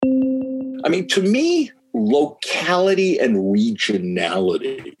I mean, to me, locality and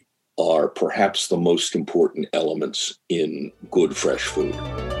regionality are perhaps the most important elements in good fresh food.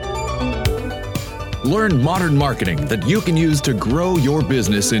 Learn modern marketing that you can use to grow your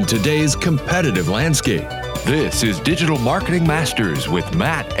business in today's competitive landscape. This is Digital Marketing Masters with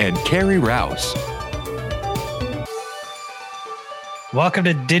Matt and Carrie Rouse. Welcome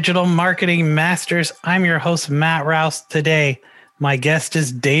to Digital Marketing Masters. I'm your host, Matt Rouse. Today, my guest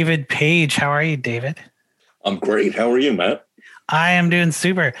is David Page. How are you, David? I'm great. How are you, Matt? I am doing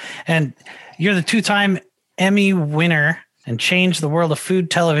super. And you're the two-time Emmy winner and changed the world of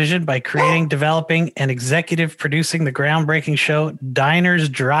food television by creating, developing, and executive producing the groundbreaking show Diners,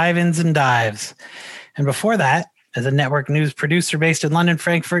 Drive-Ins, and Dives. And before that, as a network news producer based in London,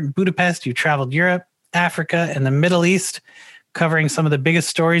 Frankfurt, and Budapest, you traveled Europe, Africa, and the Middle East, covering some of the biggest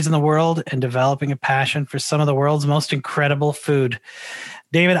stories in the world and developing a passion for some of the world's most incredible food.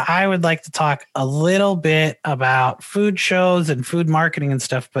 David, I would like to talk a little bit about food shows and food marketing and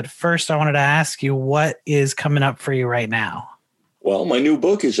stuff. But first, I wanted to ask you, what is coming up for you right now? Well, my new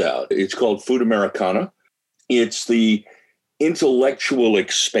book is out. It's called Food Americana. It's the intellectual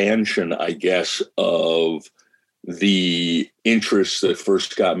expansion, I guess, of the interests that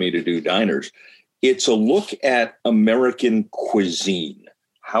first got me to do diners. It's a look at American cuisine.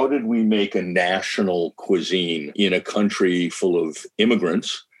 How did we make a national cuisine in a country full of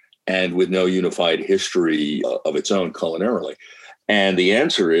immigrants and with no unified history of its own culinarily? And the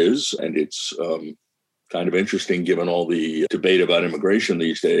answer is, and it's kind of interesting given all the debate about immigration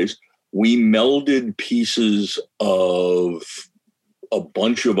these days, we melded pieces of a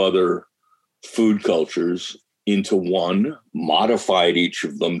bunch of other food cultures into one, modified each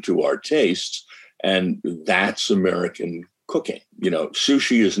of them to our tastes, and that's American cooking. You know,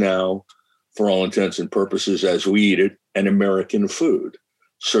 sushi is now, for all intents and purposes, as we eat it, an American food.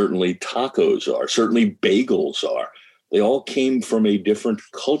 Certainly tacos are, certainly bagels are. They all came from a different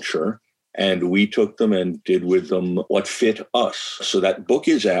culture, and we took them and did with them what fit us. So that book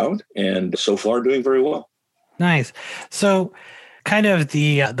is out, and so far doing very well. Nice. So kind of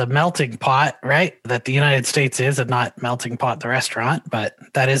the melting pot, right, that the United States is, and not Melting Pot, the restaurant, but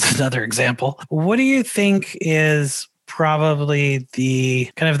that is another example. What do you think is probably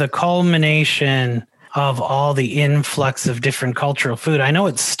the kind of the culmination of all the influx of different cultural food? I know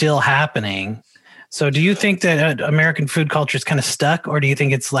it's still happening. So do you think that American food culture is kind of stuck, or do you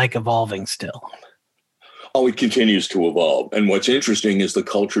think it's like evolving still? Oh, it continues to evolve. And what's interesting is the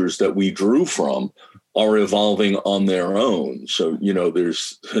cultures that we drew from are evolving on their own. So, you know,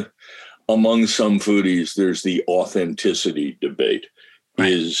 there's among some foodies, there's the authenticity debate.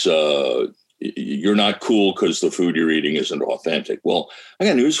 Right. You're not cool because the food you're eating isn't authentic. Well, I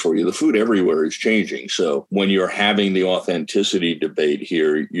got news for you. The food everywhere is changing. So when you're having the authenticity debate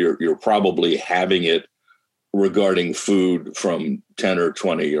here, you're probably having it regarding food from 10 or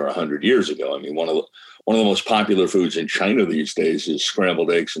 20 or 100 years ago. I mean, one of the most popular foods in China these days is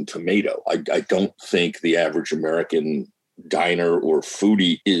scrambled eggs and tomato. I don't think the average American diner or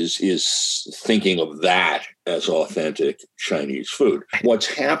foodie is thinking of that as authentic Chinese food. What's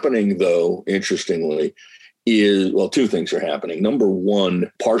happening, though, interestingly, is, well, two things are happening. Number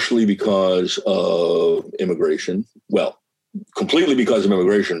one, partially because of immigration. Well, completely because of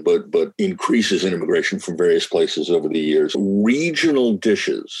immigration, but increases in immigration from various places over the years. Regional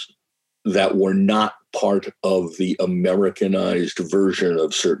dishes that were not part of the Americanized version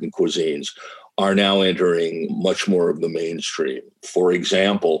of certain cuisines are now entering much more of the mainstream. For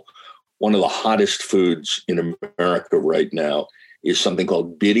example, one of the hottest foods in America right now is something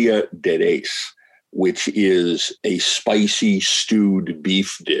called birria de res, which is a spicy stewed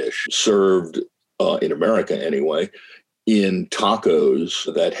beef dish served in America anyway, in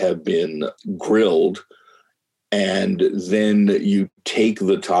tacos that have been grilled. And then you take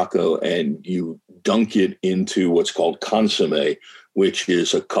the taco and you dunk it into what's called consommé, which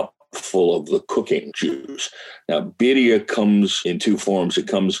is a cup full of the cooking juice. Now, birria comes in two forms. It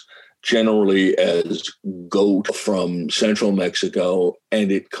comes generally as goat from central Mexico,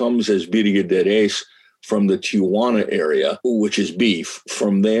 and it comes as birria de res from the Tijuana area, which is beef.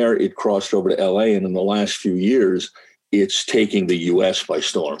 From there, it crossed over to LA, and in the last few years, it's taking the U.S. by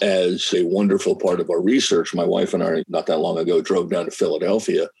storm. As a wonderful part of our research, my wife and I, not that long ago, drove down to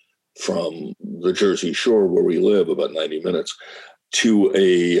Philadelphia from the Jersey Shore, where we live, about 90 minutes, to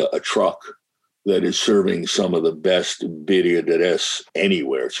a truck that is serving some of the best birria de res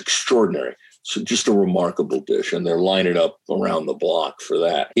anywhere. It's extraordinary. It's just a remarkable dish, and they're lining up around the block for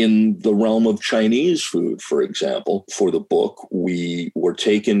that. In the realm of Chinese food, for example, for the book, we were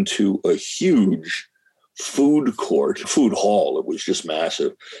taken to a huge food court, food hall. It was just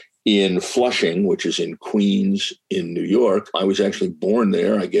massive in Flushing, which is in Queens in New York. I was actually born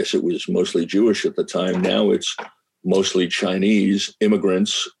there. I guess it was mostly Jewish at the time. Now it's mostly Chinese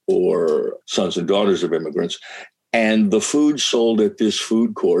immigrants or sons and daughters of immigrants. And the food sold at this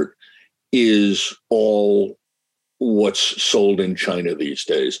food court is all what's sold in China these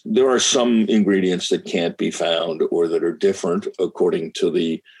days. There are some ingredients that can't be found or that are different, according to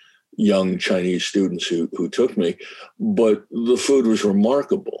the young Chinese students who took me, but the food was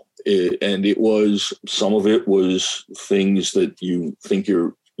remarkable. And it was, some of it was things that you think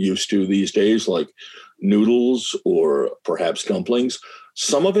you're used to these days, like noodles or perhaps dumplings.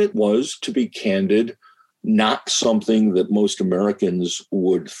 Some of it was, to be candid, not something that most Americans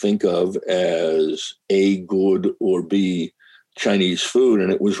would think of as A, good, or B, Chinese food.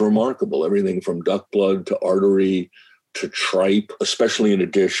 And it was remarkable. Everything from duck blood to artery to tripe, especially in a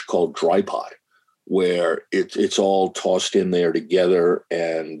dish called dry pot, where it's all tossed in there together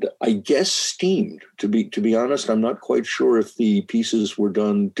and I guess steamed. To be honest, I'm not quite sure if the pieces were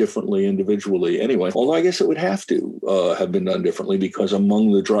done differently individually anyway, although I guess it would have to have been done differently, because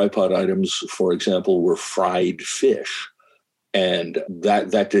among the dry pot items, for example, were fried fish. And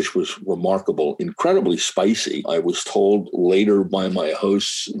that dish was remarkable, incredibly spicy. I was told later by my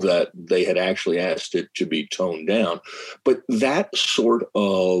hosts that they had actually asked it to be toned down. But that sort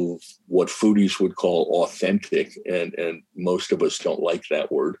of what foodies would call authentic, and most of us don't like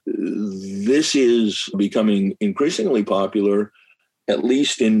that word, this is becoming increasingly popular, at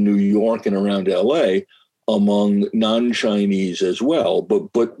least in New York and around LA, among non-Chinese as well.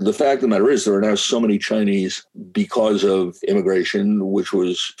 But the fact of the matter is there are now so many Chinese because of immigration, which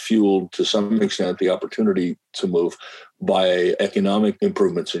was fueled to some extent the opportunity to move by economic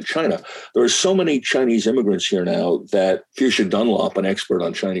improvements in China. There are so many Chinese immigrants here now that Fuchsia Dunlop, an expert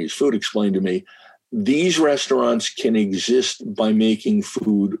on Chinese food, explained to me, these restaurants can exist by making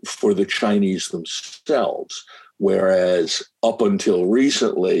food for the Chinese themselves, whereas up until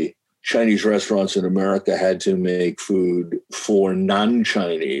recently, Chinese restaurants in America had to make food for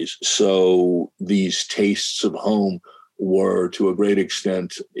non-Chinese. So these tastes of home were to a great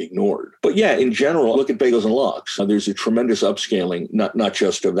extent ignored. But yeah, in general, look at bagels and lox. There's a tremendous upscaling, not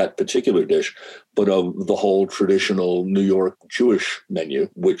just of that particular dish, but of the whole traditional New York Jewish menu,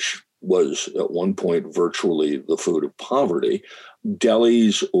 which was at one point virtually the food of poverty.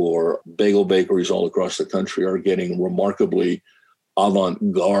 Delis or bagel bakeries all across the country are getting remarkably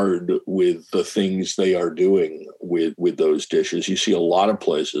avant-garde with the things they are doing with those dishes. You see a lot of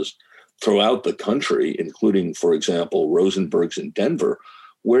places throughout the country, including, for example, Rosenberg's in Denver,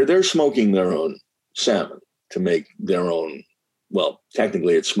 where they're smoking their own salmon to make their own, well,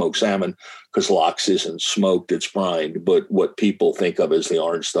 technically it's smoked salmon because lox isn't smoked, it's brined, but what people think of as the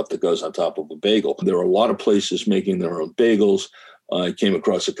orange stuff that goes on top of a bagel. There are a lot of places making their own bagels. I came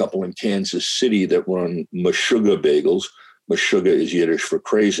across a couple in Kansas City that run Meshuggah bagels. Meshuggah is Yiddish for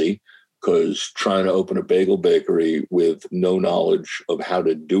crazy, because trying to open a bagel bakery with no knowledge of how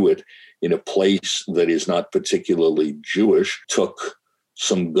to do it in a place that is not particularly Jewish took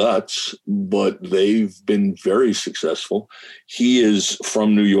some guts, but they've been very successful. He is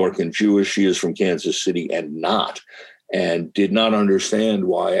from New York and Jewish. He is from Kansas City and not, and did not understand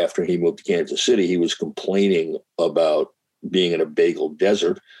why after he moved to Kansas City, he was complaining about being in a bagel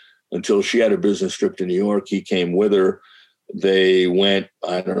desert until she had a business trip to New York. He came with her. They went,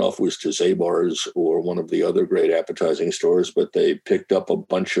 I don't know if it was to Zabar's or one of the other great appetizing stores, but they picked up a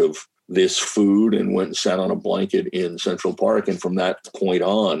bunch of this food and went and sat on a blanket in Central Park. And from that point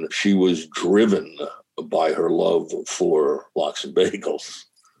on, she was driven by her love for lox and bagels.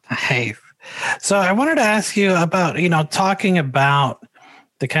 Hey, so I wanted to ask you about, talking about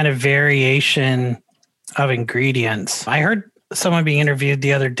the kind of variation of ingredients. I heard someone being interviewed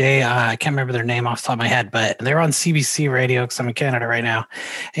the other day. I can't remember their name off the top of my head, but they were on CBC radio because I'm in Canada right now.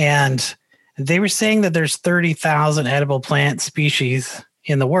 And they were saying that there's 30,000 edible plant species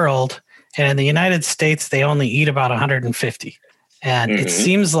in the world. And in the United States, they only eat about 150. And it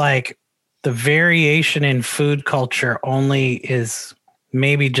seems like the variation in food culture only is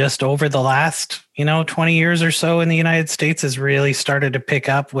maybe just over the last, 20 years or so in the United States has really started to pick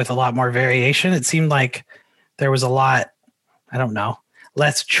up with a lot more variation. It seemed like there was a lot, I don't know,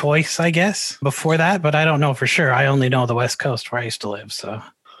 less choice, I guess, before that, but I don't know for sure. I only know the West Coast where I used to live. So,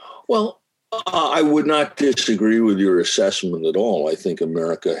 well, I would not disagree with your assessment at all. I think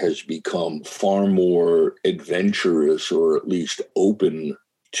America has become far more adventurous, or at least open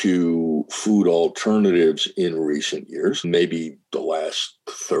to food alternatives in recent years, maybe the last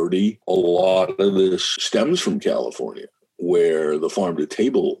 30. A lot of this stems from California. where the farm to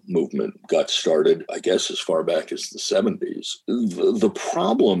table movement got started, I guess, as far back as the 70s. The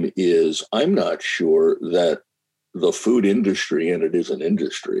problem is I'm not sure that the food industry, and it is an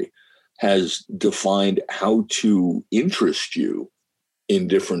industry, has defined how to interest you in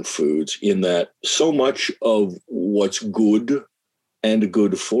different foods, in that so much of what's good and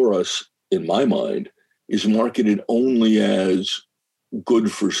good for us, in my mind, is marketed only as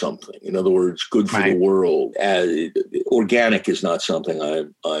good for something. In other words, good for the world. Organic is not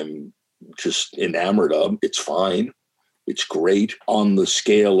something I'm just enamored of. It's fine. It's great. On the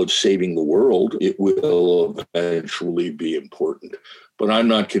scale of saving the world, it will eventually be important. But I'm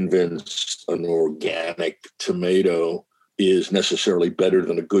not convinced an organic tomato is necessarily better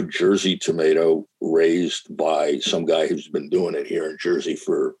than a good Jersey tomato raised by some guy who's been doing it here in Jersey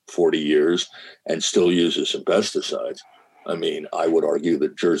for 40 years and still uses some pesticides. I mean, I would argue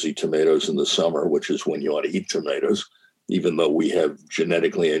that Jersey tomatoes in the summer, which is when you ought to eat tomatoes, even though we have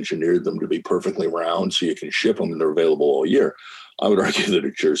genetically engineered them to be perfectly round so you can ship them and they're available all year, I would argue that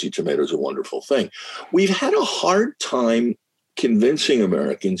a Jersey tomato is a wonderful thing. We've had a hard time convincing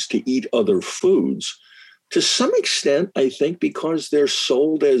Americans to eat other foods, to some extent, I think, because they're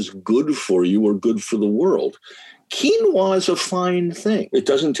sold as good for you or good for the world. Quinoa is a fine thing. It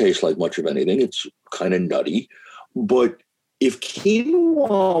doesn't taste like much of anything. It's kind of nutty. But if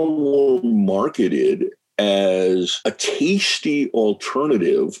quinoa were marketed as a tasty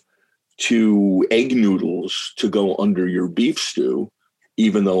alternative to egg noodles to go under your beef stew,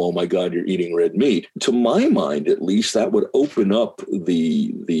 even though, oh my God, you're eating red meat, to my mind, at least, that would open up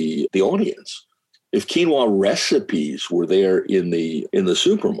the audience. If quinoa recipes were there in the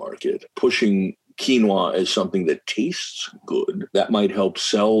supermarket, pushing quinoa as something that tastes good, that might help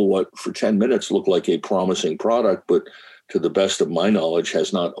sell what for 10 minutes looked like a promising product, but to the best of my knowledge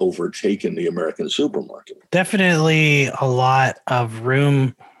has not overtaken the American supermarket. Definitely a lot of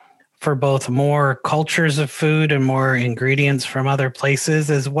room for both more cultures of food and more ingredients from other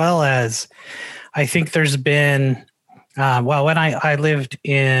places, as well as I think there's been when I lived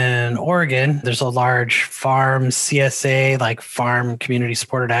in Oregon, there's a large farm CSA, like farm community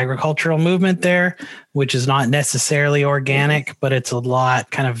supported agricultural movement there, which is not necessarily organic, but it's a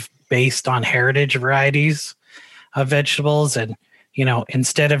lot kind of based on heritage varieties of vegetables. And, you know,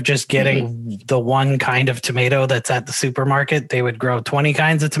 instead of just getting the one kind of tomato that's at the supermarket, they would grow 20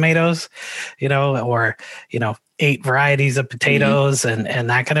 kinds of tomatoes, you know, or, you know, 8 varieties of potatoes and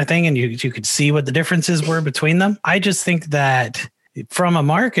that kind of thing. And you could see what the differences were between them. I just think that from a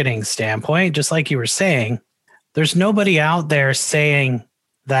marketing standpoint, just like you were saying, there's nobody out there saying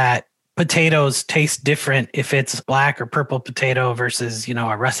that potatoes taste different if it's black or purple potato versus, you know,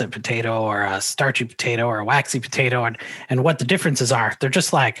 a russet potato or a starchy potato or a waxy potato and what the differences are. They're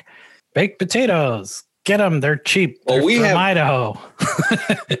just like baked potatoes. Get them. They're cheap. They're from Idaho.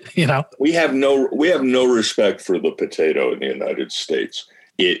 You know, we have no respect for the potato in the United States.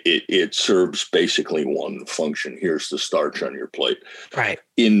 It serves basically one function. Here's the starch on your plate. Right.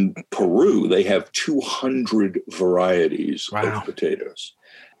 In Peru, they have 200 varieties of potatoes,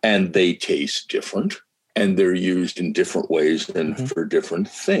 and they taste different, and they're used in different ways and for different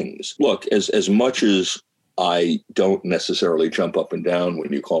things. Look, as much as I don't necessarily jump up and down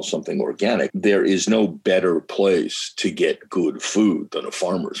when you call something organic, there is no better place to get good food than a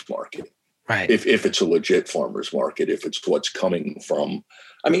farmer's market. Right. If it's a legit farmer's market, if it's what's coming from,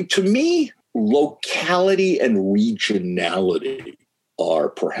 I mean, to me, locality and regionality are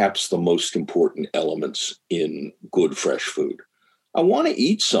perhaps the most important elements in good fresh food. I want to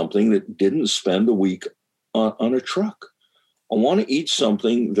eat something that didn't spend a week on a truck. I want to eat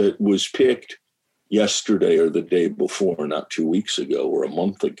something that was picked yesterday or the day before, not 2 weeks ago or a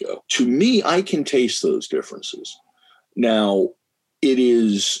month ago. To me, I can taste those differences. Now, it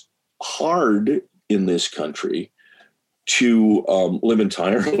is hard in this country to live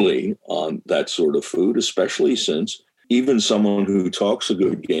entirely on that sort of food, especially since even someone who talks a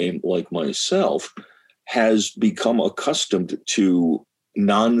good game like myself has become accustomed to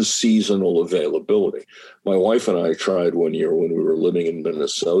non-seasonal availability. My wife and I tried one year when we were living in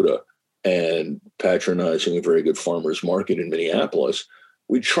Minnesota and patronizing a very good farmer's market in Minneapolis.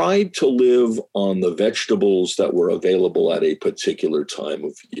 We tried to live on the vegetables that were available at a particular time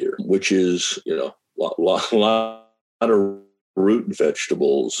of year, which is, you know, a lot of root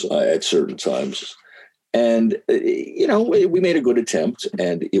vegetables at certain times. And, you know, we made a good attempt,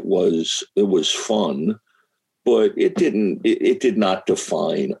 and it was fun, but it did not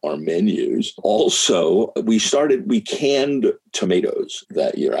define our menus. Also, we canned tomatoes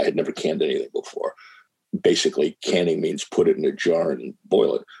that year. I had never canned anything before. Basically, canning means put it in a jar and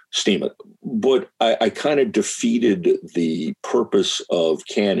boil it. steam it. But I kind of defeated the purpose of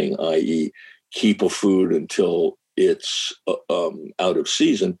canning, i.e., keep a food until it's out of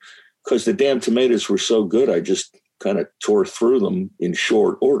season, because the damn tomatoes were so good. I just kind of tore through them in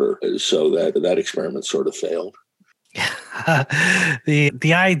short order. So that experiment sort of failed.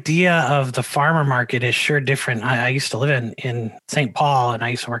 The idea of the farmer market is sure different. I used to live in St. Paul, and I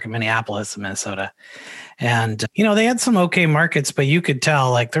used to work in Minneapolis, Minnesota. And, they had some okay markets, but you could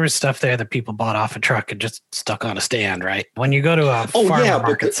tell like there was stuff there that people bought off a truck and just stuck on a stand, right? When you go to a farmer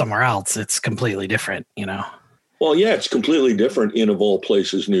market somewhere else, it's completely different, Well, yeah, it's completely different in, of all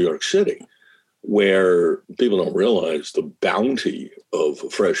places, New York City, where people don't realize the bounty of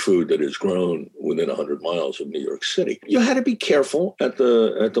fresh food that is grown within 100 miles of New York City. You had to be careful at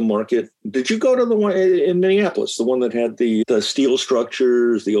the market. Did you go to the one in Minneapolis, the one that had the steel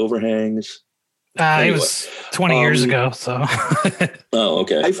structures, the overhangs? Anyway, it was 20 years ago. So, oh,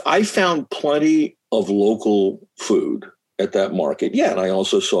 okay. I found plenty of local food at that market. Yeah, and I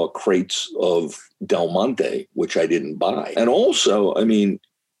also saw crates of Del Monte, which I didn't buy. And also,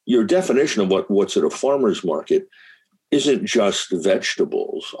 your definition of what's at a farmer's market isn't just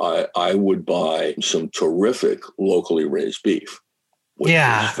vegetables. I would buy some terrific locally raised beef, which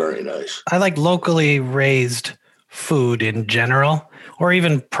is very nice. I like locally raised food in general, or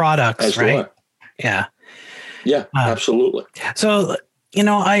even products, As right? Do I. Yeah. Yeah, absolutely. So,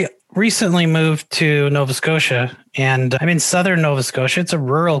 I recently moved to Nova Scotia, and I'm in southern Nova Scotia. It's a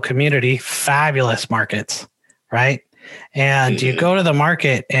rural community, fabulous markets, right? And you go to the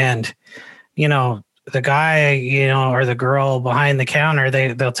market and, the guy, or the girl behind the counter,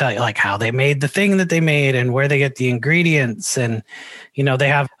 they'll tell you like how they made the thing that they made and where they get the ingredients. And, they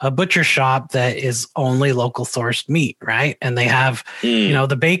have a butcher shop that is only local sourced meat, right? And they have,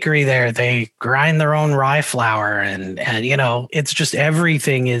 the bakery there, they grind their own rye flour and, it's just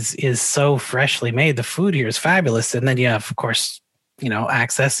everything is so freshly made. The food here is fabulous. And then you have, of course,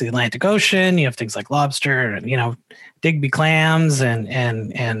 access to the Atlantic Ocean. You have things like lobster and, Digby clams and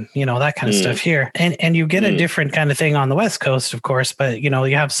that kind of stuff here. And you get a different kind of thing on the West Coast, of course, but, you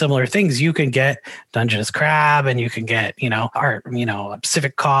have similar things. You can get Dungeness crab and you can get,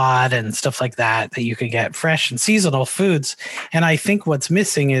 Pacific cod and stuff like that you can get fresh and seasonal foods. And I think what's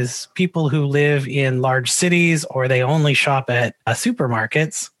missing is people who live in large cities or they only shop at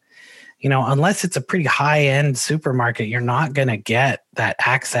supermarkets. Unless it's a pretty high-end supermarket, you're not going to get that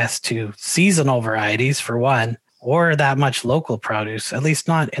access to seasonal varieties for one, or that much local produce, at least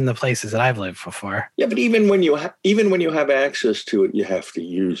not in the places that I've lived before. Yeah, but even when you have access to it, you have to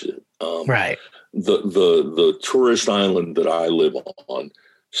use it. Right. The tourist island that I live on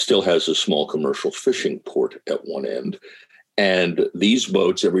still has a small commercial fishing port at one end. And these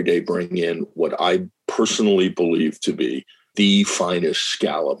boats every day bring in what I personally believe to be the finest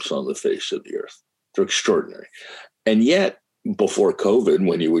scallops on the face of the earth. They're extraordinary. And yet, before COVID,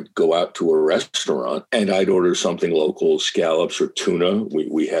 when you would go out to a restaurant and I'd order something local, scallops or tuna,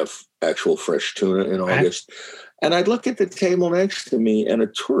 we have actual fresh tuna in August, and I'd look at the table next to me and a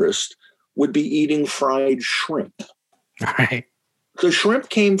tourist would be eating fried shrimp. Right. The shrimp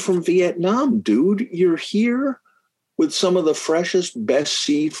came from Vietnam, dude. You're here with some of the freshest, best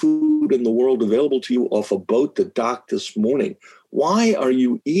seafood in the world available to you off a boat that docked this morning. Why are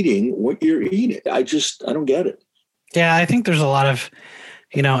you eating what you're eating? I don't get it. Yeah, I think there's a lot of,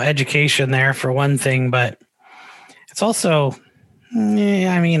 education there for one thing, but it's also,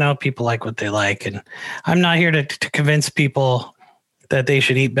 people like what they like. And I'm not here to convince people that they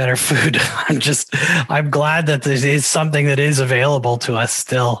should eat better food. I'm glad that there is something that is available to us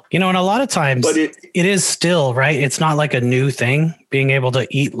still, and a lot of times but it is still, right? It's not like a new thing being able to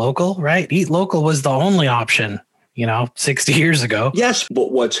eat local, right? Eat local was the only option, 60 years ago. Yes.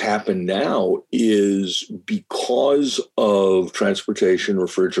 But what's happened now is because of transportation,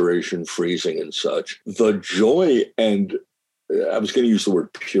 refrigeration, freezing and such, the joy and I was going to use the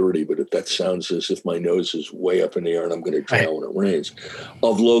word purity, but that sounds as if my nose is way up in the air and I'm going to drown when it rains,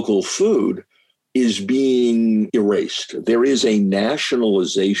 of local food is being erased. There is a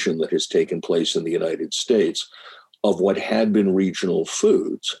nationalization that has taken place in the United States of what had been regional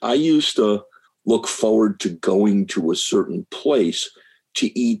foods. I used to look forward to going to a certain place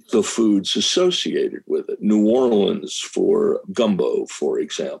to eat the foods associated with it. New Orleans for gumbo, for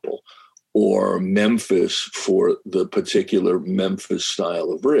example, or Memphis for the particular Memphis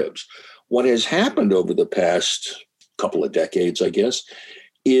style of ribs. What has happened over the past couple of decades, I guess,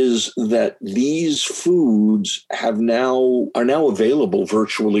 is that these foods are now available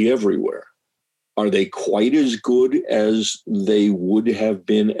virtually everywhere. Are they quite as good as they would have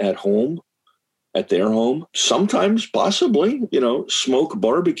been at home? at their home. Sometimes, possibly, Smoke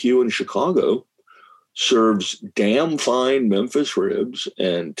Barbecue in Chicago serves damn fine Memphis ribs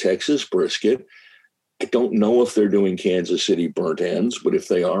and Texas brisket. I don't know if they're doing Kansas City burnt ends, but if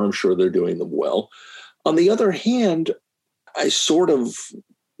they are, I'm sure they're doing them well. On the other hand, I sort of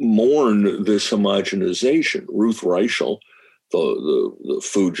mourn this homogenization. Ruth Reichel, the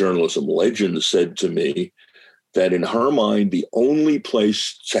food journalism legend, said to me that in her mind, the only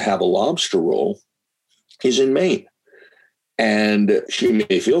place to have a lobster roll is in Maine. And she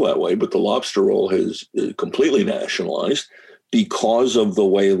may feel that way, but the lobster roll has completely nationalized because of the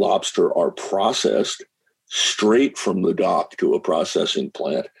way lobster are processed straight from the dock to a processing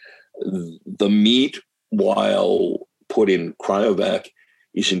plant. The meat, while put in cryovac,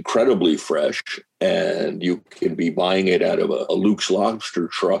 is incredibly fresh, and you can be buying it out of a Luke's Lobster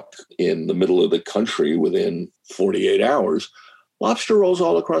truck in the middle of the country within 48 hours. Lobster rolls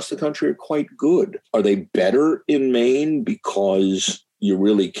all across the country are quite good. Are they better in Maine because you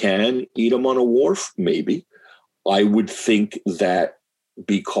really can eat them on a wharf? Maybe. I would think that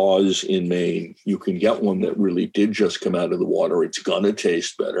because in Maine you can get one that really did just come out of the water, it's going to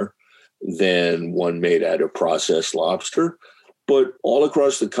taste better than one made out of processed lobster. But all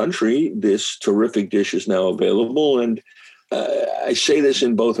across the country, this terrific dish is now available. And I say this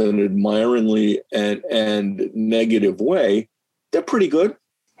in both an admiringly and negative way. They're pretty good.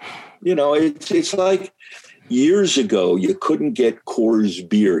 It's like years ago, you couldn't get Coors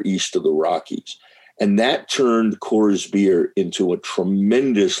beer east of the Rockies. And that turned Coors beer into a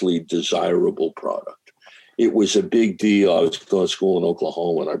tremendously desirable product. It was a big deal. I was going to school in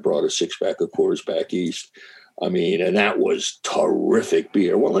Oklahoma, and I brought a 6-pack of Coors back east. And that was terrific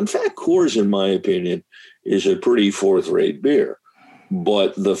beer. Well, in fact, Coors, in my opinion, is a pretty fourth-rate beer.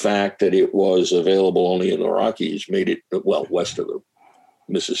 But the fact that it was available only in the Rockies made it, west of the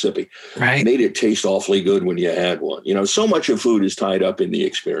Mississippi, right, made it taste awfully good when you had one. So much of food is tied up in the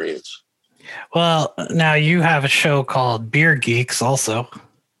experience. Well, now you have a show called Beer Geeks also.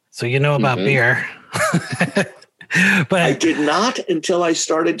 So you know about beer. But I did not until I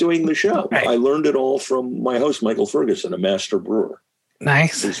started doing the show. Right. I learned it all from my host, Michael Ferguson, a master brewer.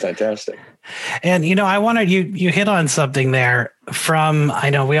 Nice. It's fantastic. And, I wanted you hit on something there I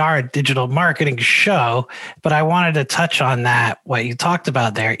know we are a digital marketing show, but I wanted to touch on that. What you talked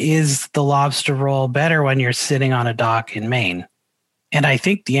about there, is the lobster roll better when you're sitting on a dock in Maine? And I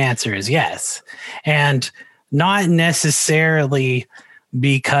think the answer is yes. And not necessarily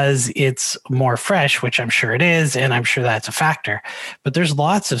because it's more fresh, which I'm sure it is, and I'm sure that's a factor. But there's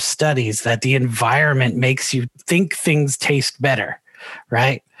lots of studies that the environment makes you think things taste better,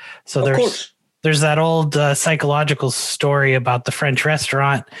 right? So there's that old psychological story about the French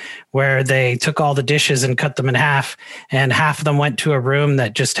restaurant where they took all the dishes and cut them in half, and half of them went to a room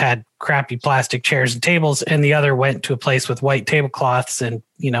that just had crappy plastic chairs and tables, and the other went to a place with white tablecloths and,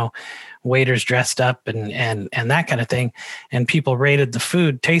 waiters dressed up and that kind of thing. And people rated the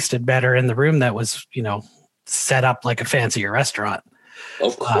food tasted better in the room that was, set up like a fancier restaurant.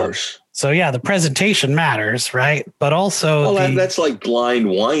 Of course. So yeah, the presentation matters, right? But also that's like blind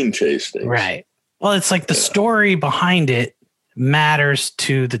wine tasting. Right. Well, it's like the story behind it matters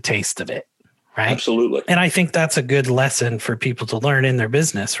to the taste of it. Right. Absolutely. And I think that's a good lesson for people to learn in their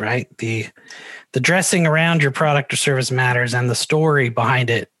business, right? The dressing around your product or service matters, and the story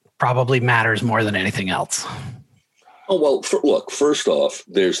behind it probably matters more than anything else. Oh, well, look, first off,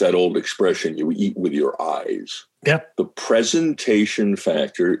 there's that old expression, you eat with your eyes. Yep. The presentation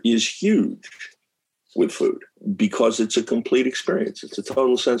factor is huge with food because it's a complete experience. It's a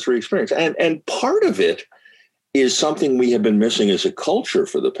total sensory experience. And part of it is something we have been missing as a culture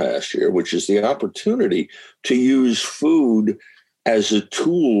for the past year, which is the opportunity to use food as a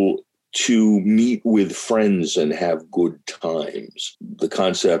tool to meet with friends and have good times. The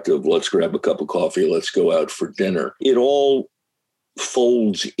concept of let's grab a cup of coffee, let's go out for dinner. It all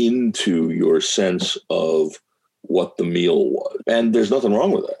folds into your sense of what the meal was. And there's nothing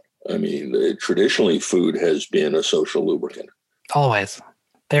wrong with that. Traditionally, food has been a social lubricant. Always.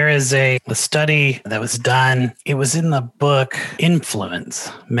 There is a study that was done. It was in the book Influence,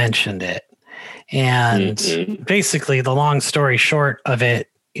 mentioned it. And basically, the long story short of it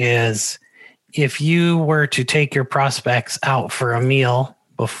is, if you were to take your prospects out for a meal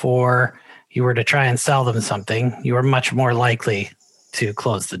before you were to try and sell them something, you are much more likely to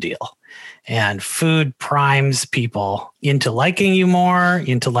close the deal. And food primes people into liking you more,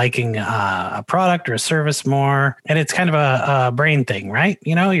 into liking a product or a service more. And it's kind of a brain thing, right?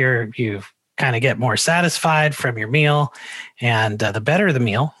 You kind of get more satisfied from your meal, and the better the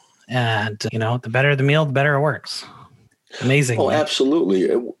meal. And, the better the meal, the better it works. Amazing. Oh, absolutely.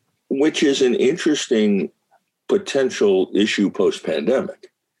 which is an interesting potential issue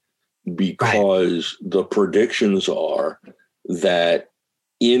post-pandemic, because the predictions are that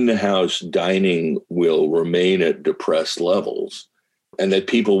in-house dining will remain at depressed levels and that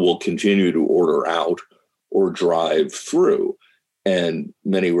people will continue to order out or drive through. And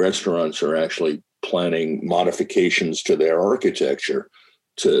many restaurants are actually planning modifications to their architecture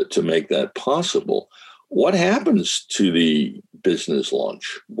to make that possible. What happens to the business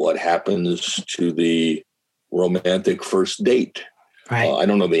lunch? What happens to the romantic first date? Right. I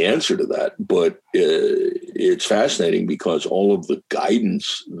don't know the answer to that, but it's fascinating because all of the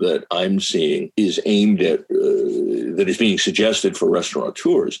guidance that I'm seeing is aimed at, that is being suggested for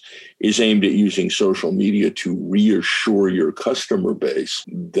restaurateurs, is aimed at using social media to reassure your customer base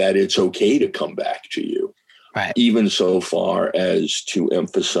that it's okay to come back to you. Right. Even so far as to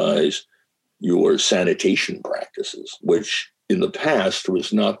emphasize your sanitation practices, which in the past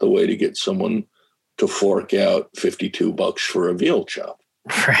was not the way to get someone to fork out $52 for a veal chop.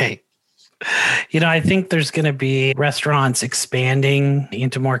 Right. I think there's going to be restaurants expanding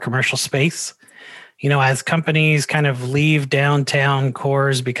into more commercial space. As companies kind of leave downtown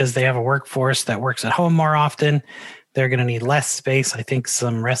cores because they have a workforce that works at home more often, they're going to need less space. I think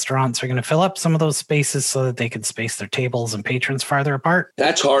some restaurants are going to fill up some of those spaces so that they can space their tables and patrons farther apart.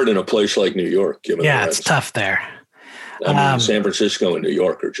 That's hard in a place like New York, given the it's tough there. San Francisco and New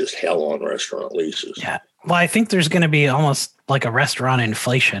York are just hell on restaurant leases. Yeah. Well, I think there's going to be almost like a restaurant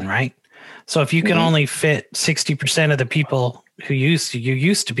inflation, right? So if you can only fit 60% of the people who you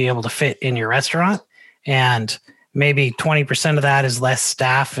used to be able to fit in your restaurant, and maybe 20% of that is less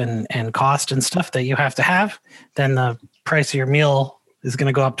staff and cost and stuff that you have to have, then the price of your meal is going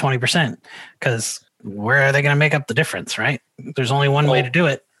to go up 20%, because where are they going to make up the difference, right? There's only one way to do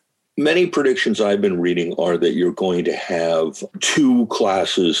it. Many predictions I've been reading are that you're going to have two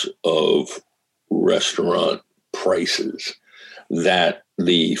classes of restaurant prices, that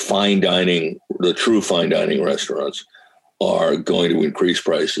the true fine dining restaurants are going to increase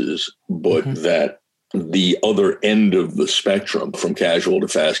prices, but that the other end of the spectrum, from casual to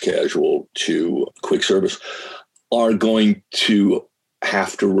fast casual to quick service, are going to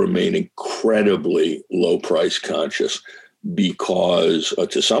have to remain incredibly low price conscious, because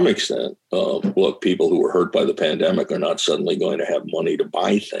to some extent, people who were hurt by the pandemic are not suddenly going to have money to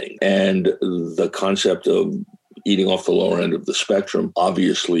buy things. And the concept of eating off the lower end of the spectrum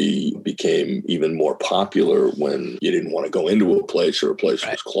obviously became even more popular when you didn't want to go into a place or a place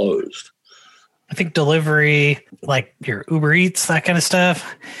was closed. I think delivery, like your Uber Eats, that kind of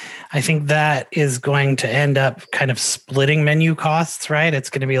stuff, I think that is going to end up kind of splitting menu costs, right?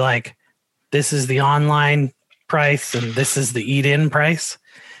 It's going to be like, this is the online price and this is the eat-in price.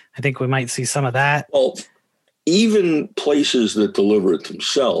 I think we might see some of that. Well, even places that deliver it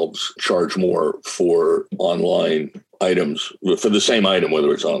themselves charge more for online items, for the same item,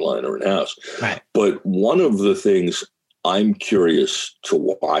 whether it's online or in-house. Right. But one of the things I'm curious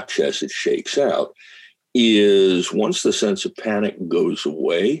to watch as it shakes out is, once the sense of panic goes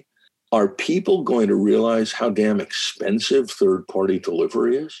away, are people going to realize how damn expensive third-party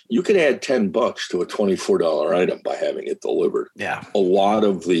delivery is? You can add $10 to a $24 item by having it delivered. Yeah. A lot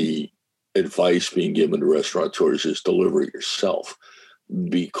of the advice being given to restaurateurs is deliver it yourself,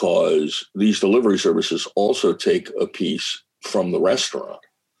 because these delivery services also take a piece from the restaurant.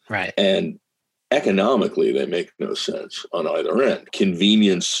 Right. And economically, they make no sense on either end.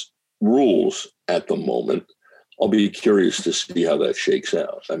 Convenience rules at the moment. I'll be curious to see how that shakes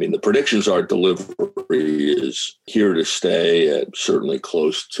out. I mean, the predictions are delivery is here to stay at certainly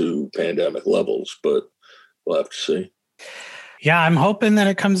close to pandemic levels, but we'll have to see. Yeah, I'm hoping that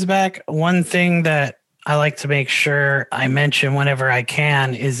it comes back. One thing that I like to make sure I mention whenever I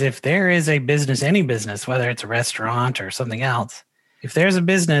can is, if there is a business, any business, whether it's a restaurant or something else, if there's a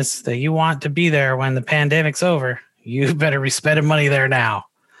business that you want to be there when the pandemic's over, you better be spending money there now.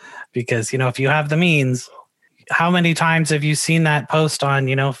 Because, if you have the means, how many times have you seen that post on,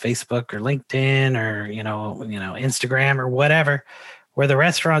 Facebook or LinkedIn or, Instagram or whatever, where the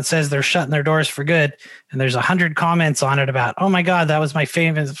restaurant says they're shutting their doors for good, and there's 100 comments on it about, oh my God, that was my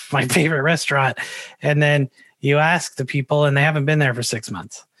favorite restaurant. And then you ask the people and they haven't been there for 6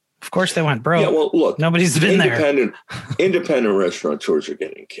 months. Of course they went broke. Yeah, well, look, nobody's been there. Independent restaurateurs are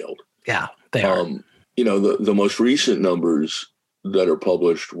getting killed. Yeah, they are. The most recent numbers that are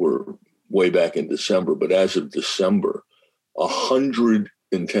published were way back in December, but as of December,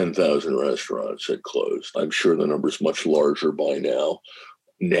 110,000 restaurants had closed. I'm sure the number's much larger by now.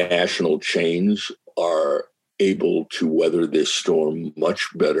 National chains are able to weather this storm much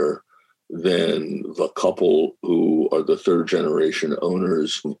better than the couple who are the third generation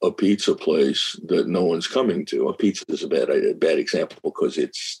owners of a pizza place that no one's coming to. A pizza is a bad example because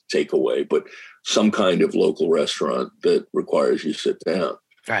it's takeaway, but some kind of local restaurant that requires you sit down.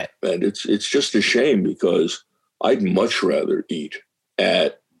 Right. And it's just a shame because I'd much rather eat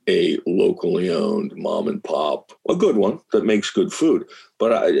at a locally owned mom and pop, a good one that makes good food.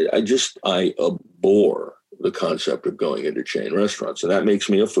 But I abhor the concept of going into chain restaurants. And that makes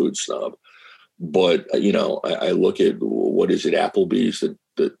me a food snob. But, I look at, what is it, Applebee's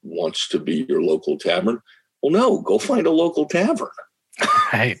that wants to be your local tavern? Well, no, go find a local tavern.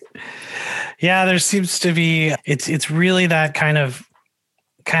 Right. Yeah, there seems to be, it's really that kind of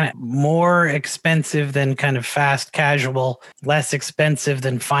more expensive than kind of fast casual, less expensive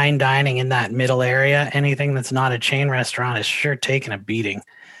than fine dining in that middle area. Anything that's not a chain restaurant is sure taking a beating.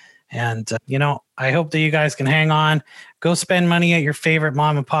 And, I hope that you guys can hang on, go spend money at your favorite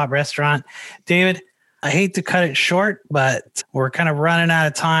mom and pop restaurant. David, I hate to cut it short, but we're kind of running out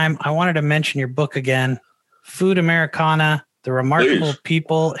of time. I wanted to mention your book again, Food Americana, The Remarkable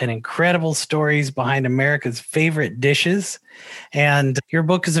People and Incredible Stories Behind America's Favorite Dishes. And your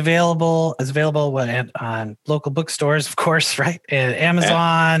book is available on local bookstores, of course, right? And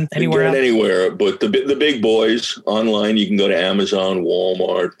Amazon, anywhere else? Anywhere, but the big boys online, you can go to Amazon,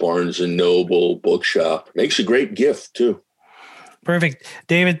 Walmart, Barnes & Noble, Bookshop. Makes a great gift, too. Perfect.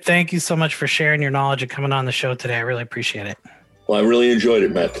 David, thank you so much for sharing your knowledge and coming on the show today. I really appreciate it. Well, I really enjoyed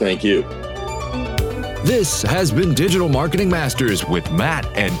it, Matt. Thank you. This has been Digital Marketing Masters with Matt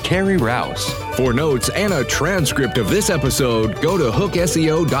and Carrie Rouse. For notes and a transcript of this episode, go to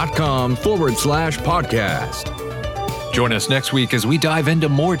hookseo.com/podcast. Join us next week as we dive into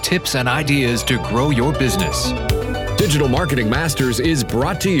more tips and ideas to grow your business. Digital Marketing Masters is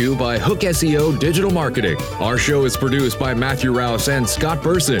brought to you by Hook SEO Digital Marketing. Our show is produced by Matthew Rouse and Scott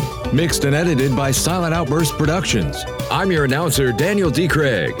Burson, mixed and edited by Silent Outburst Productions. I'm your announcer, Daniel D.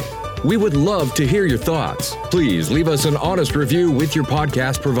 Craig. We would love to hear your thoughts. Please leave us an honest review with your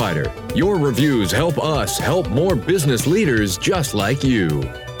podcast provider. Your reviews help us help more business leaders just like you.